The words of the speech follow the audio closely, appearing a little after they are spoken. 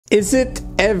Is it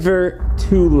ever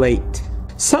too late?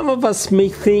 Some of us may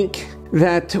think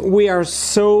that we are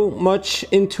so much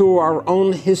into our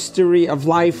own history of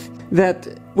life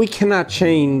that we cannot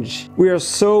change. We are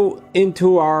so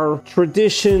into our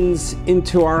traditions,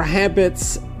 into our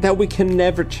habits, that we can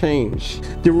never change.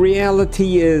 The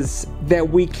reality is that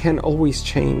we can always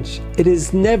change. It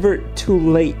is never too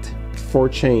late for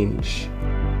change.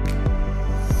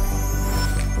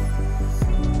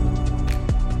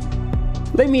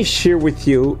 Let me share with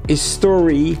you a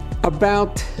story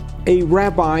about a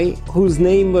rabbi whose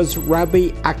name was Rabbi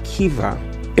Akiva.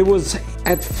 It was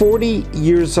at 40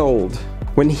 years old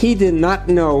when he did not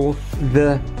know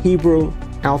the Hebrew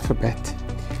alphabet.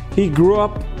 He grew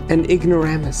up an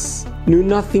ignoramus, knew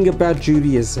nothing about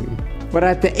Judaism. But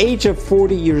at the age of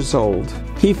 40 years old,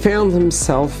 he found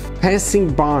himself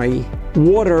passing by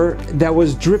water that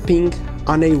was dripping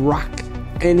on a rock.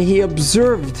 And he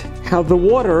observed how the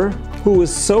water, who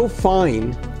was so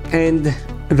fine, and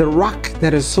the rock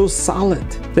that is so solid,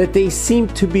 that they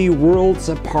seemed to be worlds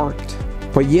apart.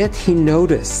 But yet he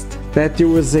noticed that there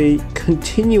was a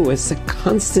continuous, a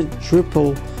constant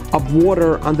dribble of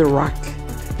water on the rock,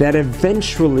 that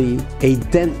eventually a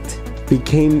dent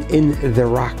became in the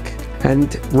rock.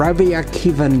 And Rabbi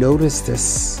Akiva noticed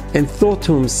this and thought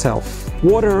to himself,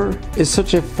 water is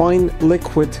such a fine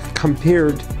liquid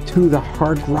compared to the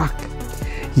hard rock,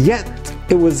 yet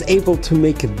it was able to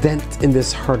make a dent in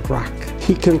this hard rock.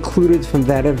 He concluded from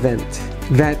that event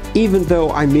that even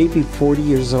though I may be 40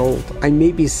 years old, I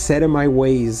may be set in my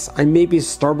ways, I may be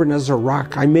stubborn as a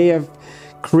rock, I may have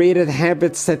created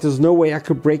habits that there's no way I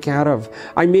could break out of,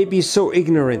 I may be so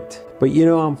ignorant, but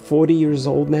I'm 40 years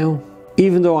old now.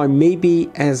 Even though I may be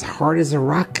as hard as a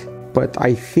rock, but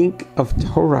I think of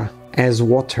Torah as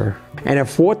water. And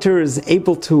if water is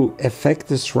able to affect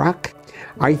this rock,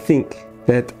 I think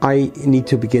that I need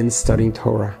to begin studying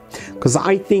Torah. Because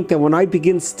I think that when I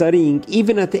begin studying,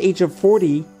 even at the age of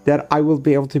 40, that I will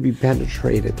be able to be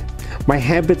penetrated. My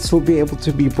habits will be able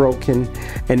to be broken,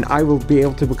 and I will be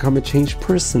able to become a changed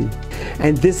person.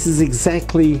 And this is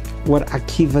exactly what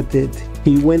Akiva did.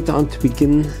 He went on to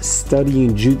begin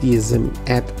studying Judaism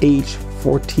at age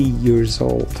 40 years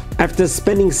old. After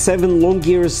spending 7 long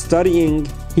years studying,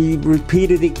 he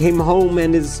came home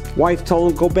and his wife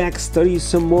told him, go back, study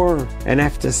some more. And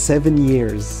after 7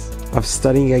 years of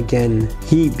studying again,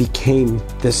 he became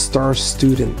the star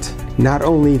student. Not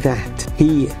only that,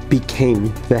 he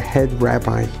became the head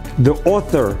rabbi. The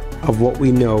author of what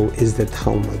we know is the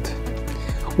Talmud.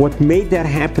 What made that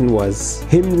happen was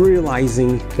him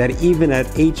realizing that even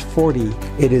at age 40,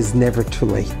 it is never too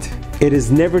late. It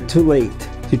is never too late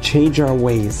to change our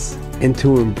ways and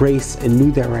to embrace a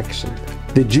new direction.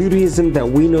 The Judaism that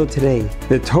we know today,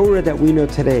 the Torah that we know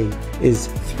today, is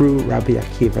through Rabbi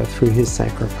Akiva, through his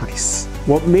sacrifice.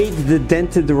 What made the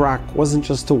dent in the rock wasn't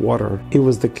just the water, it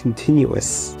was the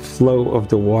continuous flow of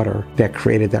the water that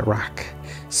created that rock.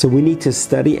 So we need to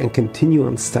study and continue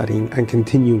on studying and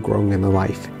continue growing in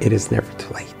life. It is never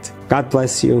too late. God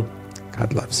bless you.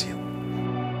 God loves you.